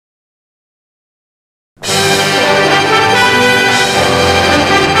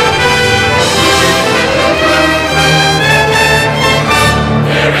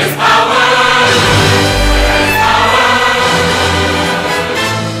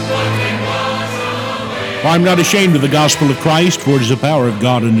For I am not ashamed of the gospel of Christ, for it is the power of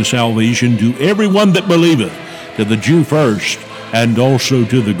God unto salvation to everyone that believeth, to the Jew first, and also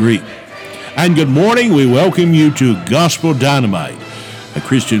to the Greek. And good morning. We welcome you to Gospel Dynamite, a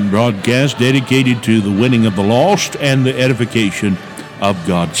Christian broadcast dedicated to the winning of the lost and the edification of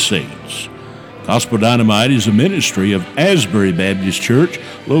God's saints. Gospel Dynamite is a ministry of Asbury Baptist Church,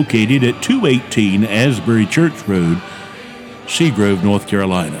 located at 218 Asbury Church Road, Seagrove, North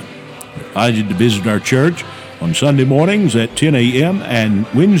Carolina. You're invited to visit our church on Sunday mornings at 10 a.m. and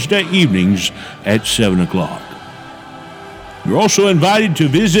Wednesday evenings at 7 o'clock. You're also invited to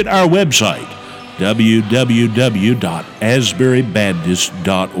visit our website,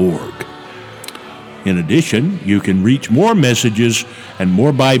 www.asburybaptist.org. In addition, you can reach more messages and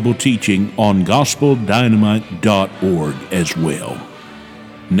more Bible teaching on gospeldynamite.org as well.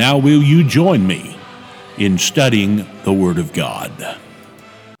 Now will you join me in studying the Word of God?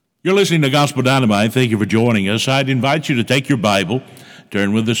 You're listening to Gospel Dynamite. Thank you for joining us. I'd invite you to take your Bible,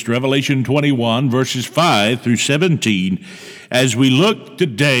 turn with us to Revelation 21, verses 5 through 17, as we look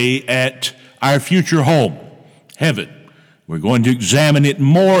today at our future home, heaven. We're going to examine it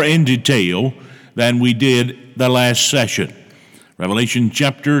more in detail than we did the last session. Revelation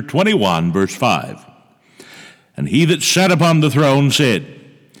chapter 21, verse 5. And he that sat upon the throne said,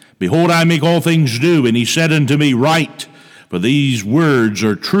 Behold, I make all things new. And he said unto me, Write, for these words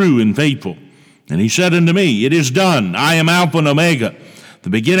are true and faithful. And he said unto me, It is done. I am Alpha and Omega, the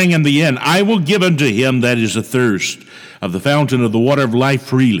beginning and the end. I will give unto him that is athirst of the fountain of the water of life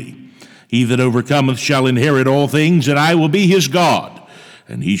freely. He that overcometh shall inherit all things, and I will be his God,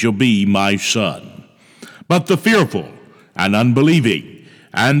 and he shall be my son. But the fearful and unbelieving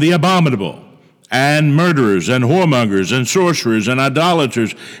and the abominable and murderers and whoremongers and sorcerers and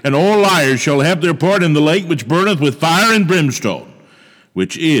idolaters and all liars shall have their part in the lake which burneth with fire and brimstone,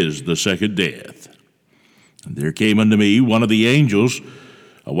 which is the second death. And there came unto me one of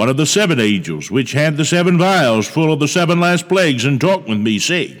the seven angels, which had the seven vials full of the seven last plagues, and talked with me,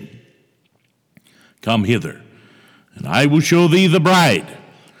 saying, Come hither, and I will show thee the bride,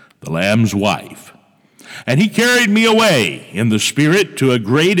 the Lamb's wife. And he carried me away in the Spirit to a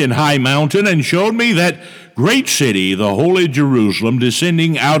great and high mountain, and showed me that great city, the holy Jerusalem,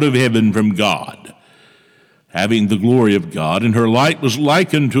 descending out of heaven from God, having the glory of God, and her light was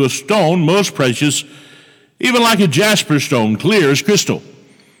likened to a stone most precious, even like a jasper stone, clear as crystal,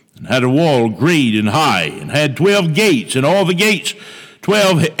 and had a wall great and high, and had 12 gates, and all the gates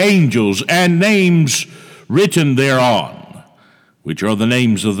 12 angels, and names written thereon, which are the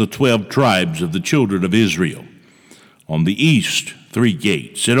names of the 12 tribes of the children of Israel. On the east 3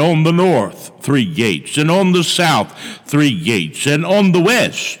 gates, and on the north 3 gates, and on the south 3 gates, and on the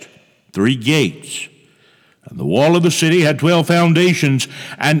west 3 gates. And the wall of the city had 12 foundations,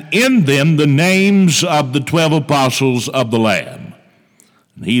 and in them the names of the 12 apostles of the Lamb.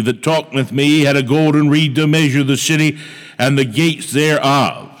 And he that talked with me had a golden reed to measure the city, and the gates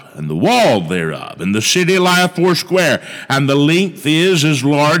thereof, and the wall thereof, and the city lieth foursquare, and the length is as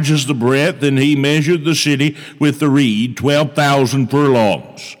large as the breadth, and he measured the city with the reed 12,000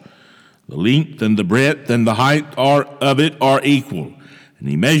 furlongs. The length and the breadth and the height of it are equal. And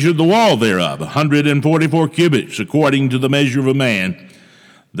he measured the wall thereof 144 cubits, according to the measure of a man,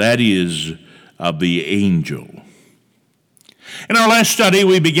 that is, of the angel. In our last study,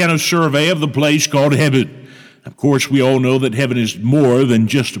 we began a survey of the place called heaven. Of course, we all know that heaven is more than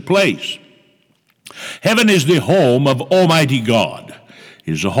just a place. Heaven is the home of Almighty God.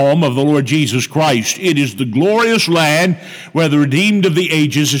 It is the home of the Lord Jesus Christ. It is the glorious land where the redeemed of the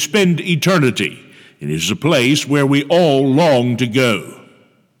ages spend eternity. It is a place where we all long to go.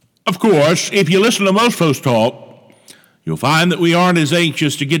 Of course, if you listen to most folks talk, you'll find that we aren't as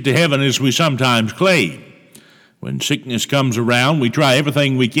anxious to get to heaven as we sometimes claim. When sickness comes around, we try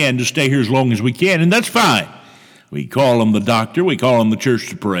everything we can to stay here as long as we can, and that's fine. We call on the doctor, we call on the church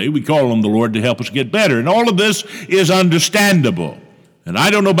to pray, we call on the Lord to help us get better, and all of this is understandable. And I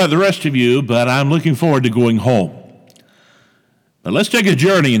don't know about the rest of you, but I'm looking forward to going home. But let's take a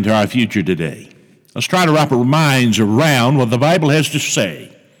journey into our future today. Let's try to wrap our minds around what the Bible has to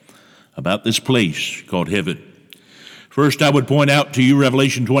say about this place called heaven. First, I would point out to you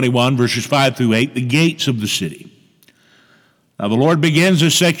Revelation 21, verses 5 through 8, the gates of the city. Now, the Lord begins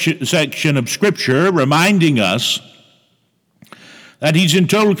this section of Scripture reminding us that He's in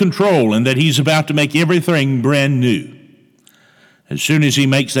total control and that He's about to make everything brand new. As soon as He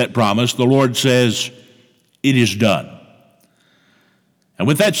makes that promise, the Lord says, It is done. And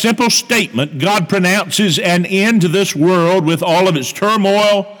with that simple statement, God pronounces an end to this world with all of its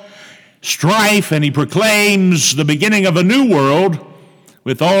turmoil, strife, and He proclaims the beginning of a new world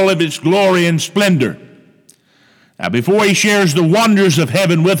with all of its glory and splendor. Now, before he shares the wonders of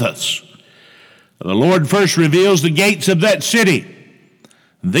heaven with us, the Lord first reveals the gates of that city.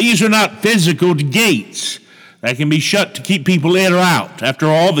 These are not physical gates that can be shut to keep people in or out. After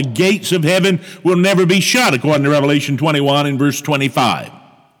all, the gates of heaven will never be shut, according to Revelation 21 and verse 25.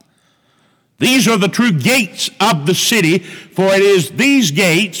 These are the true gates of the city, for it is these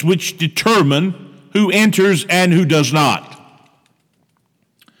gates which determine who enters and who does not.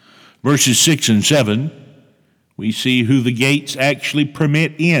 Verses 6 and 7, we see who the gates actually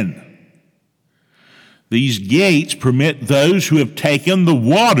permit in. These gates permit those who have taken the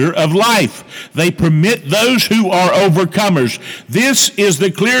water of life. They permit those who are overcomers. This is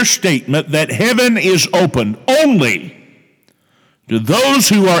the clear statement that heaven is open only to those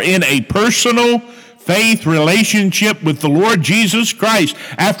who are in a personal faith relationship with the Lord Jesus Christ.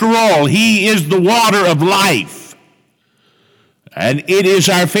 After all, he is the water of life. And it is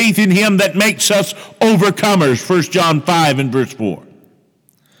our faith in him that makes us overcomers, 1 John 5 and verse 4.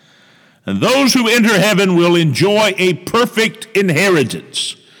 And those who enter heaven will enjoy a perfect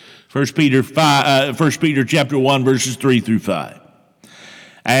inheritance. 1 Peter chapter 1, verses 3 through 5.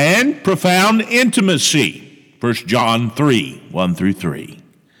 And profound intimacy. 1 John 3, 1 through 3.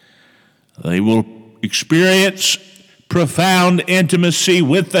 They will experience profound intimacy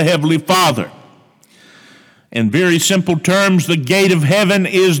with the Heavenly Father. In very simple terms, the gate of heaven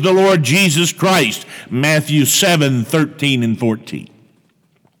is the Lord Jesus Christ. Matthew 7, 13 and 14.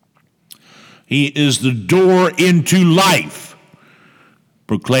 He is the door into life,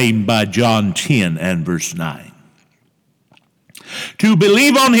 proclaimed by John 10 and verse 9. To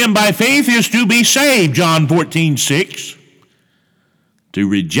believe on him by faith is to be saved, John 14, 6. To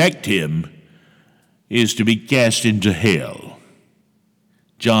reject him is to be cast into hell,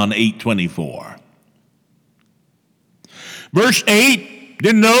 John 8, 24. Verse 8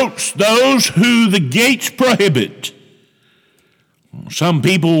 denotes those who the gates prohibit. Some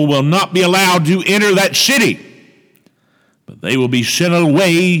people will not be allowed to enter that city, but they will be sent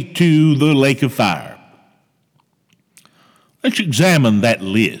away to the lake of fire. Let's examine that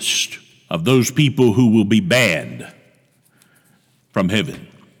list of those people who will be banned from heaven.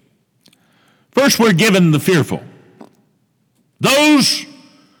 First, we're given the fearful. Those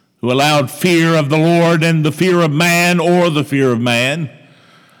who allowed fear of the Lord and the fear of man or the fear of man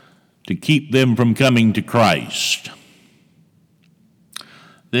to keep them from coming to Christ.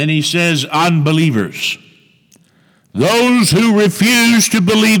 Then he says unbelievers, those who refuse to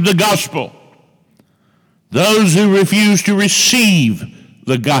believe the gospel, those who refuse to receive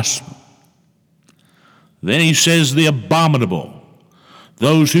the gospel. Then he says the abominable,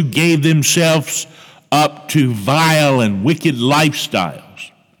 those who gave themselves up to vile and wicked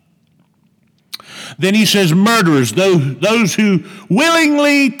lifestyles. Then he says murderers, those who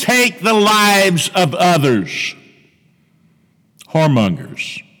willingly take the lives of others.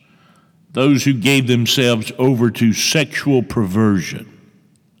 Whoremongers, those who gave themselves over to sexual perversion.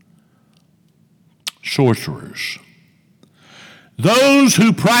 Sorcerers, those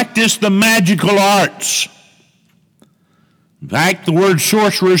who practice the magical arts. In fact, the word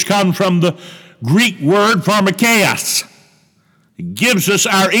sorcerers comes from the Greek word pharmakeia. It gives us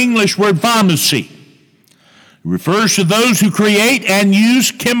our English word pharmacy. It refers to those who create and use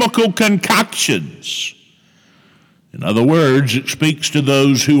chemical concoctions. In other words, it speaks to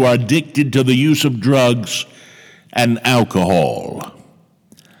those who are addicted to the use of drugs and alcohol.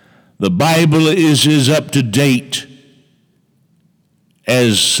 The Bible is as up to date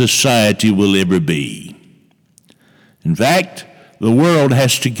as society will ever be. In fact, the world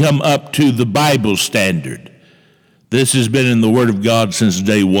has to come up to the Bible standard. This has been in the Word of God since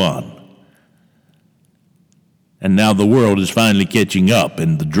day one. And now the world is finally catching up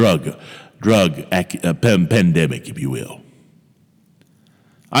in the drug pandemic, if you will.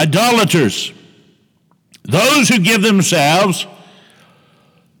 Idolaters, those who give themselves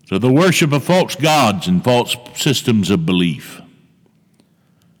to the worship of false gods and false systems of belief.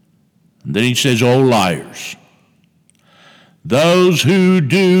 And then he says, oh, liars, those who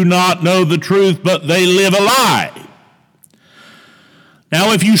do not know the truth, but they live a lie.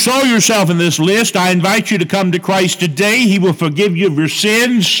 Now, if you saw yourself in this list, I invite you to come to Christ today. He will forgive you of your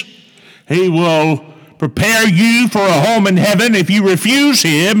sins. He will prepare you for a home in heaven. If you refuse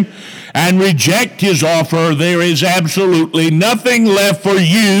him and reject his offer, there is absolutely nothing left for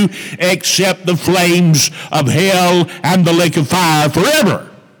you except the flames of hell and the lake of fire forever.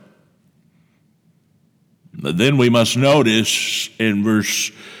 But then we must notice in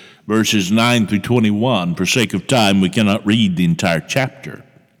verses 9 through 21, for sake of time, we cannot read the entire chapter.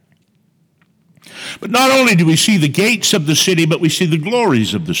 But not only do we see the gates of the city, but we see the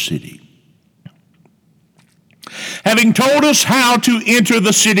glories of the city. Having told us how to enter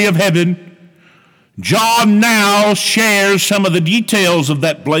the city of heaven, John now shares some of the details of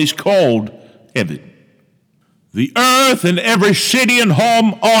that place called heaven. The earth and every city and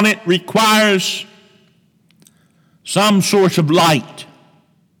home on it requires some source of light.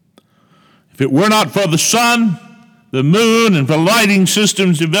 If it were not for the sun, the moon, and for lighting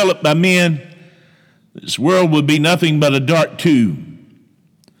systems developed by men, this world would be nothing but a dark tomb.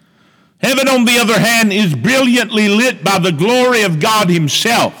 Heaven, on the other hand, is brilliantly lit by the glory of God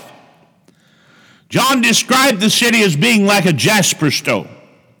himself. John described the city as being like a jasper stone.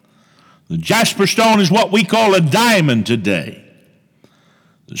 The jasper stone is what we call a diamond today.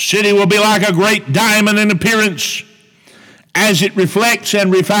 The city will be like a great diamond in appearance as it reflects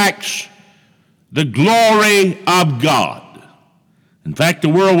and refracts the glory of God. In fact, the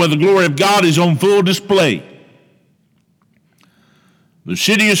world where the glory of God is on full display. The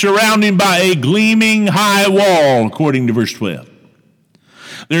city is surrounded by a gleaming high wall, according to verse 12.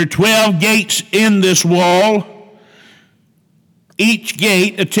 There are 12 gates in this wall, each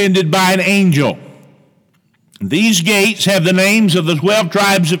gate attended by an angel. These gates have the names of the 12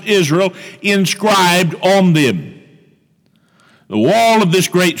 tribes of Israel inscribed on them. The wall of this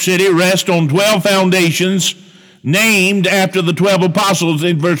great city rests on 12 foundations named after the 12 apostles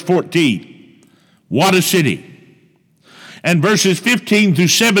in verse 14. What a city. And verses 15 through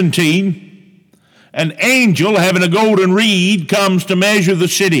 17, an angel having a golden reed comes to measure the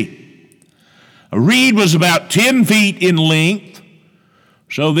city. A reed was about 10 feet in length,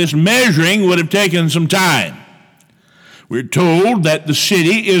 so this measuring would have taken some time. We're told that the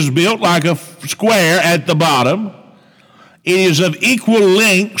city is built like a square at the bottom. It is of equal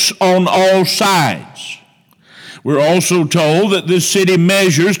lengths on all sides. We're also told that this city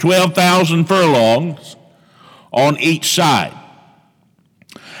measures 12,000 furlongs on each side,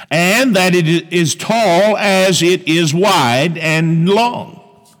 and that it is tall as it is wide and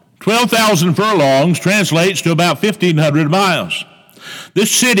long. 12,000 furlongs translates to about 1,500 miles. This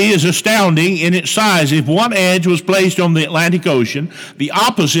city is astounding in its size. If one edge was placed on the Atlantic Ocean, the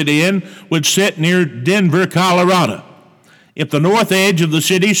opposite end would sit near Denver, Colorado. If the north edge of the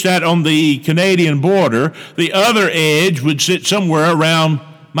city sat on the Canadian border, the other edge would sit somewhere around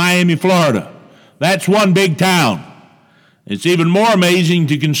Miami, Florida. That's one big town. It's even more amazing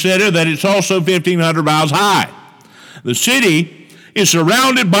to consider that it's also 1,500 miles high. The city is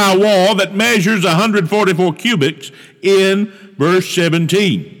surrounded by a wall that measures 144 cubits in verse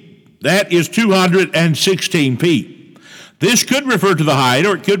 17. That is 216 feet. This could refer to the height,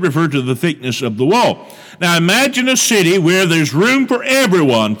 or it could refer to the thickness of the wall. Now imagine a city where there's room for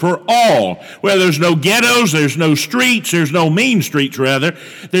everyone, for all, where there's no ghettos, there's no streets, there's no mean streets rather,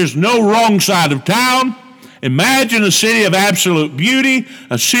 there's no wrong side of town. Imagine a city of absolute beauty,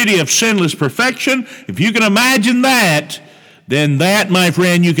 a city of sinless perfection. If you can imagine that, then that, my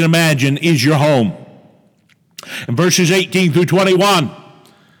friend, you can imagine is your home. In verses 18 through 21,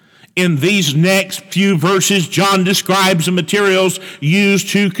 in these next few verses, John describes the materials used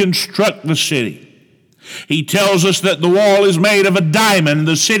to construct the city. He tells us that the wall is made of a diamond,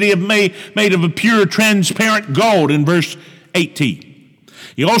 the city made of a pure transparent gold in verse 18.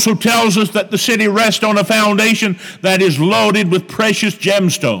 He also tells us that the city rests on a foundation that is loaded with precious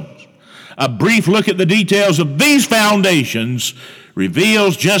gemstones. A brief look at the details of these foundations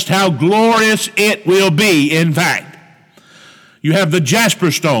reveals just how glorious it will be. In fact, you have the jasper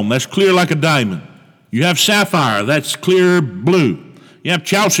stone, that's clear like a diamond. You have sapphire, that's clear blue. You have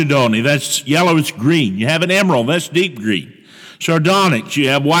chalcedony, that's yellowish green. You have an emerald, that's deep green. Sardonyx, you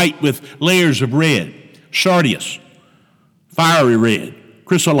have white with layers of red. Sardius, fiery red.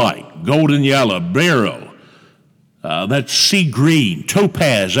 Chrysolite, golden yellow. Beryl, that's sea green.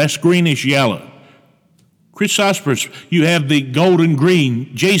 Topaz, that's greenish yellow. Chrysoprase, you have the golden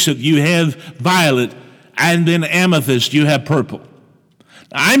green. Jacinth, you have violet. And then amethyst, you have purple.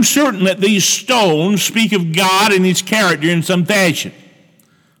 Now, I'm certain that these stones speak of God and his character in some fashion.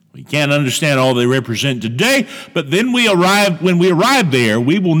 We can't understand all they represent today, but then when we arrive there,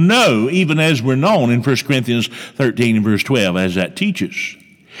 we will know, even as we're known in 1 Corinthians 13 and verse 12, as that teaches.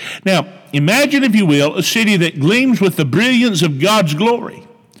 Now, imagine, if you will, a city that gleams with the brilliance of God's glory.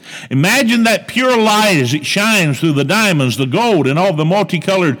 Imagine that pure light as it shines through the diamonds, the gold, and all the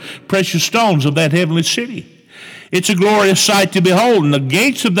multicolored precious stones of that heavenly city. It's a glorious sight to behold, and the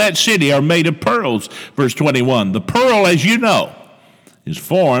gates of that city are made of pearls, verse 21. The pearl, as you know, is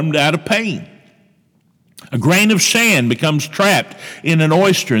formed out of pain. A grain of sand becomes trapped in an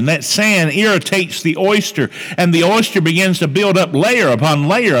oyster, and that sand irritates the oyster, and the oyster begins to build up layer upon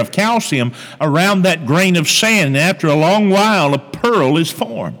layer of calcium around that grain of sand, and after a long while, a pearl is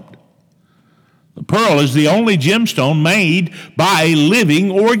formed. The pearl is the only gemstone made by a living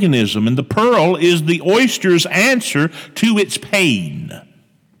organism, and the pearl is the oyster's answer to its pain.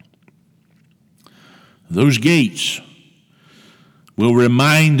 Those gates will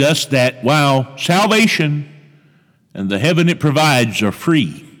remind us that while salvation and the heaven it provides are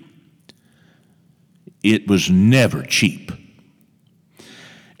free, it was never cheap.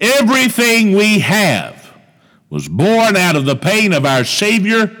 Everything we have was born out of the pain of our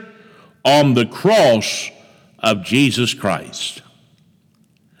Savior on the cross of Jesus Christ.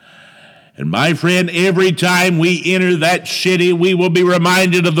 And my friend, every time we enter that city, we will be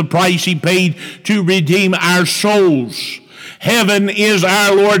reminded of the price he paid to redeem our souls. Heaven is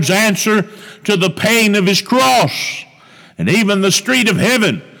our Lord's answer to the pain of his cross. And even the street of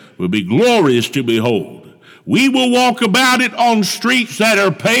heaven will be glorious to behold. We will walk about it on streets that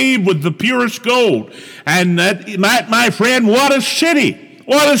are paved with the purest gold. And that, my friend, what a city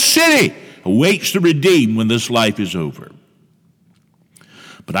awaits the redeemed when this life is over.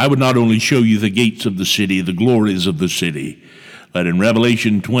 But I would not only show you the gates of the city, the glories of the city, but in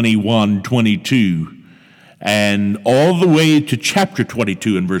Revelation 21, 22, and all the way to chapter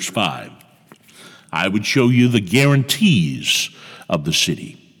 22 and verse 5, I would show you the guarantees of the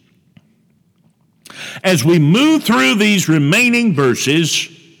city. As we move through these remaining verses,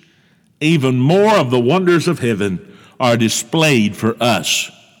 even more of the wonders of heaven are displayed for us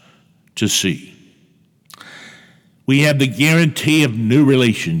to see. We have the guarantee of new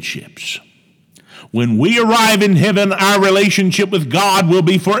relationships. When we arrive in heaven, our relationship with God will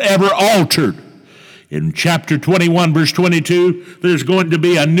be forever altered. In chapter 21, verse 22, there's going to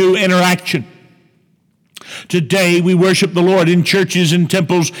be a new interaction. Today, we worship the Lord in churches and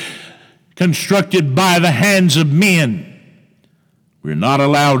temples constructed by the hands of men. We're not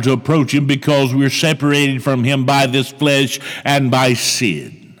allowed to approach him because we're separated from him by this flesh and by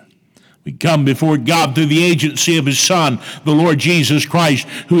sin. We come before God through the agency of his Son, the Lord Jesus Christ,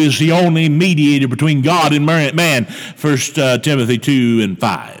 who is the only mediator between God and man, 1 Timothy 2 and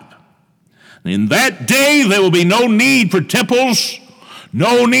 5. In that day, there will be no need for temples,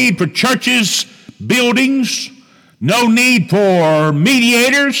 no need for churches, buildings, no need for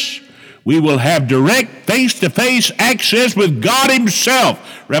mediators. We will have direct face-to-face access with God himself.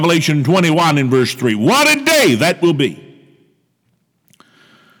 Revelation 21 and verse 3. What a day that will be.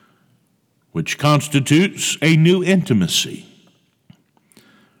 Which constitutes a new intimacy.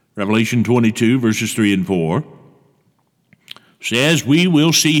 Revelation 22 verses 3 and 4 says, we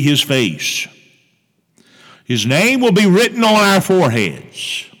will see his face. His name will be written on our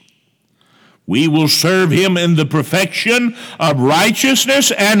foreheads. We will serve him in the perfection of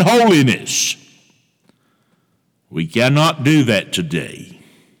righteousness and holiness. We cannot do that today.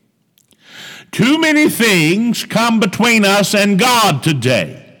 Too many things come between us and God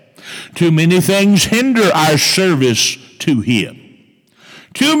today. Too many things hinder our service to him.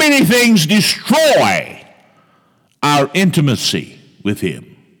 Too many things destroy our intimacy with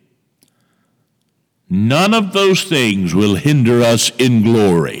him. None of those things will hinder us in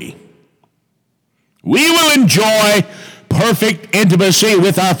glory. We will enjoy perfect intimacy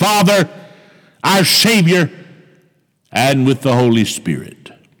with our Father, our Savior, and with the Holy Spirit.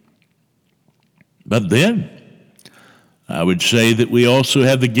 But then, I would say that we also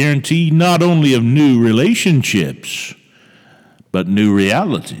have the guarantee not only of new relationships, but new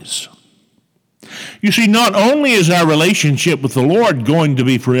realities. You see, not only is our relationship with the Lord going to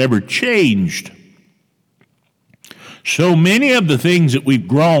be forever changed, so many of the things that we've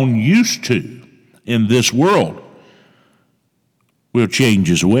grown used to in this world will change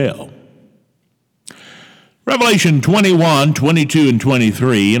as well. Revelation 21, 22, and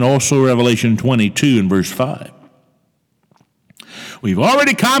 23, and also Revelation 22 and verse 5. We've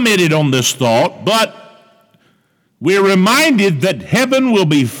already commented on this thought, but we're reminded that heaven will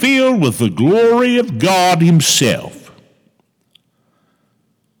be filled with the glory of God himself.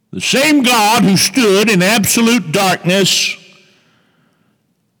 The same God who stood in absolute darkness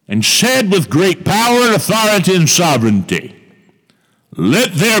and said with great power, authority, and sovereignty,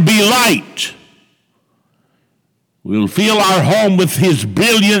 let there be light. We'll fill our home with his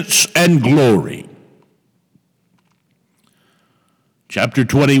brilliance and glory. Chapter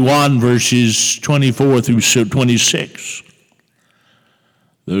 21, verses 24 through 26.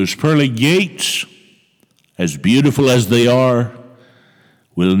 Those pearly gates, as beautiful as they are,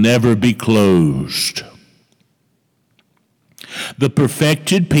 will never be closed. The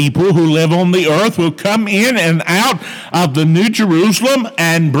perfected people who live on the earth will come in and out of the New Jerusalem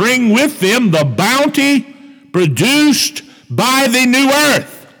and bring with them the bounty produced by the new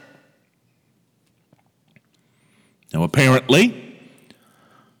earth. Now, apparently,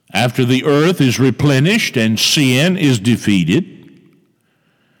 After the earth is replenished and sin is defeated,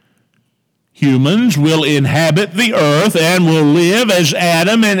 humans will inhabit the earth and will live as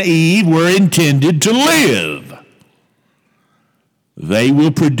Adam and Eve were intended to live. They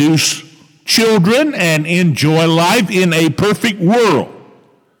will produce children and enjoy life in a perfect world.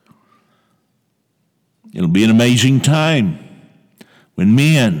 It'll be an amazing time when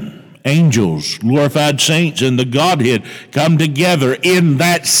men, angels, glorified saints, and the Godhead come together in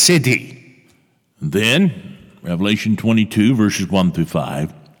that city. And then, Revelation 22, verses 1 through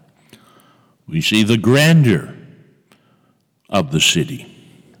 5, we see the grandeur of the city.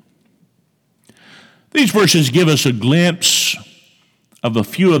 These verses give us a glimpse of a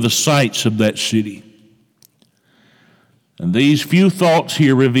few of the sights of that city. And these few thoughts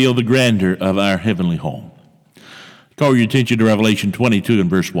here reveal the grandeur of our heavenly home. Call your attention to Revelation 22 and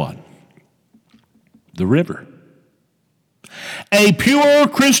verse 1. The river. A pure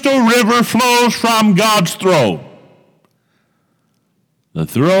crystal river flows from God's throne. The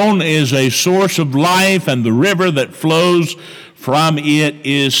throne is a source of life, and the river that flows from it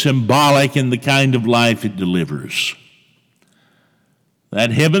is symbolic in the kind of life it delivers.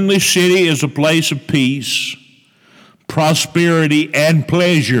 That heavenly city is a place of peace, prosperity, and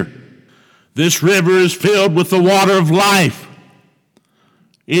pleasure. This river is filled with the water of life.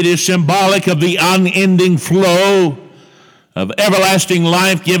 It is symbolic of the unending flow of everlasting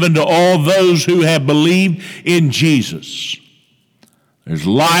life given to all those who have believed in Jesus. There's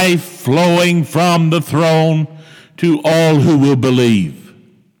life flowing from the throne to all who will believe.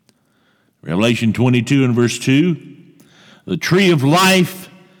 Revelation 22 and verse 2, the tree of life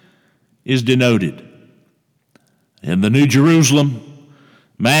is denoted. In the New Jerusalem,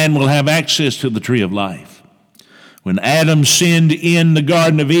 man will have access to the tree of life. When Adam sinned in the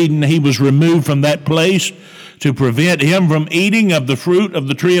Garden of Eden, he was removed from that place to prevent him from eating of the fruit of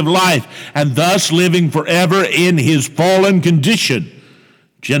the tree of life and thus living forever in his fallen condition.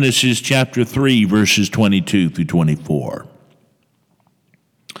 Genesis chapter 3, verses 22 through 24.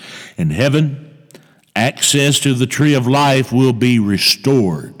 In heaven, access to the tree of life will be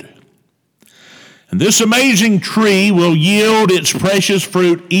restored. And this amazing tree will yield its precious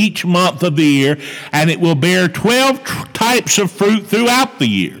fruit each month of the year, and it will bear 12 types of fruit throughout the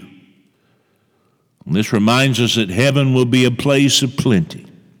year. And this reminds us that heaven will be a place of plenty.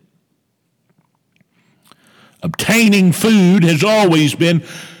 Obtaining food has always been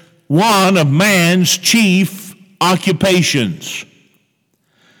one of man's chief occupations.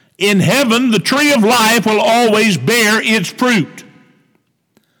 In heaven, the tree of life will always bear its fruit.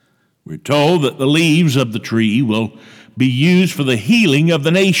 We're told that the leaves of the tree will be used for the healing of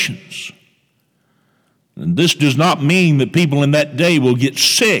the nations. And this does not mean that people in that day will get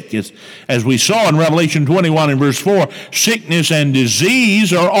sick. As we saw in Revelation 21 and verse 4, sickness and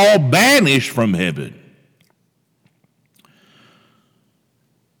disease are all banished from heaven.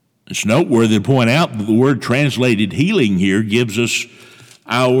 It's noteworthy to point out that the word translated healing here gives us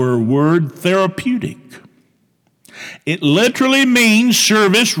our word therapeutic. It literally means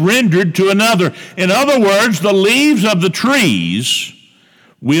service rendered to another. In other words, the leaves of the trees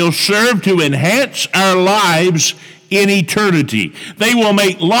will serve to enhance our lives in eternity. They will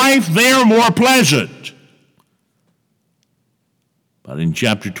make life there more pleasant. But in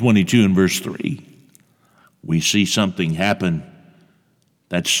chapter 22 and verse 3, we see something happen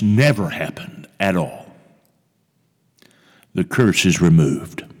that's never happened at all. The curse is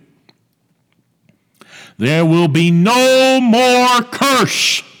removed. There will be no more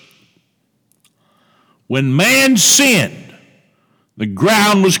curse. When man sinned, the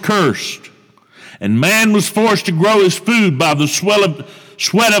ground was cursed, and man was forced to grow his food by the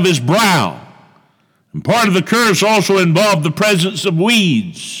sweat of his brow. And part of the curse also involved the presence of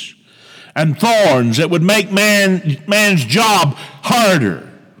weeds and thorns that would make man's job harder.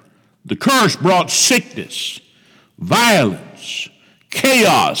 The curse brought sickness, violence,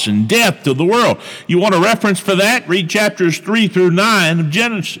 chaos, and death to the world. You want a reference for that? Read chapters 3 through 9 of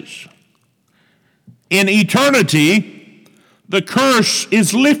Genesis. In eternity, the curse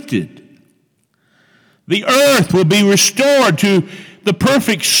is lifted. The earth will be restored to the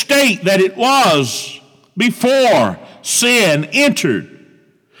perfect state that it was before sin entered.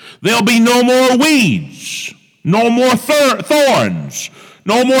 There'll be no more weeds, no more thorns,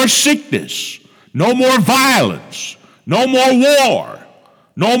 no more sickness, no more violence, no more war,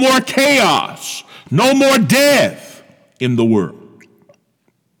 no more chaos, no more death in the world.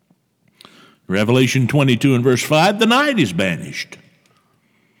 Revelation 22 and verse 5, the night is banished.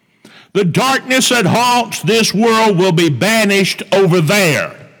 The darkness that haunts this world will be banished over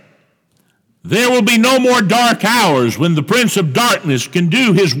there. There will be no more dark hours when the prince of darkness can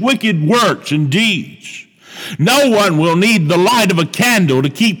do his wicked works and deeds. No one will need the light of a candle to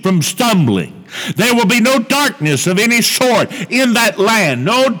keep from stumbling. There will be no darkness of any sort in that land.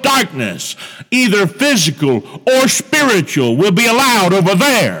 No darkness, either physical or spiritual, will be allowed over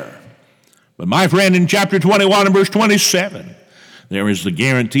there. But my friend, in chapter 21 and verse 27, there is the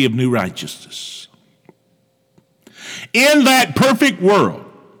guarantee of new righteousness. In that perfect world,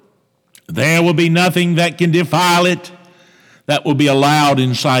 there will be nothing that can defile it that will be allowed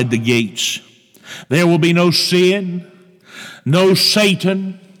inside the gates. There will be no sin, no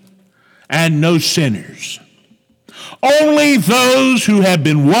Satan, and no sinners. Only those who have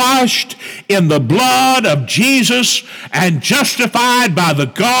been washed in the blood of Jesus and justified by the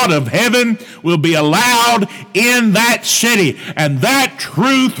God of heaven will be allowed in that city. And that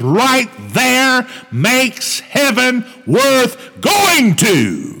truth right there makes heaven worth going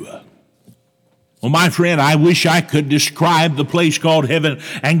to. Well, my friend, I wish I could describe the place called heaven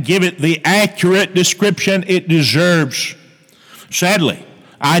and give it the accurate description it deserves. Sadly,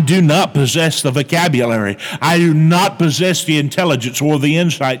 I do not possess the vocabulary. I do not possess the intelligence or the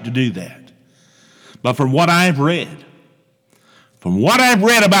insight to do that. But from what I've read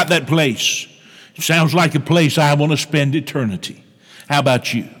about that place, it sounds like a place I want to spend eternity. How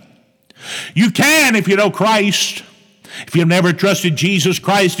about you? You can if you know Christ. If you've never trusted Jesus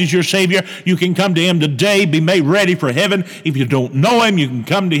Christ as your Savior, you can come to Him today, be made ready for heaven. If you don't know Him, you can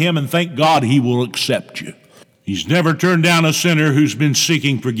come to Him and thank God He will accept you. He's never turned down a sinner who's been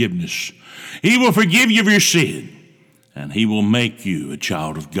seeking forgiveness. He will forgive you of your sin, and He will make you a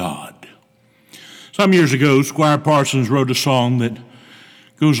child of God. Some years ago, Squire Parsons wrote a song that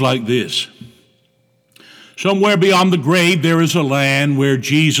goes like this. Somewhere beyond the grave there is a land where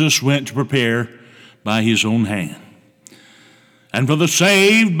Jesus went to prepare by His own hand. And for the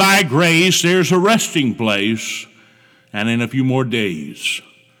saved by grace, there's a resting place, and in a few more days,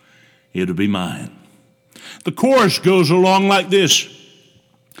 it'll be mine. The chorus goes along like this.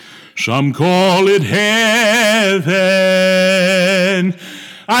 Some call it heaven,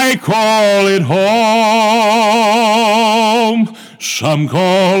 I call it home. Some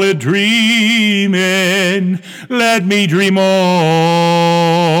call it dreaming, let me dream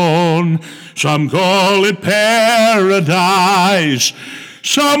on. Some call it paradise,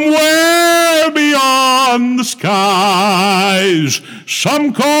 somewhere beyond the skies.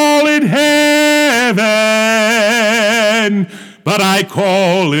 Some call it heaven, but I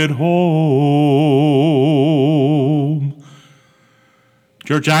call it home.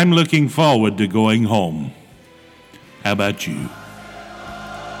 Church, I'm looking forward to going home. How about you?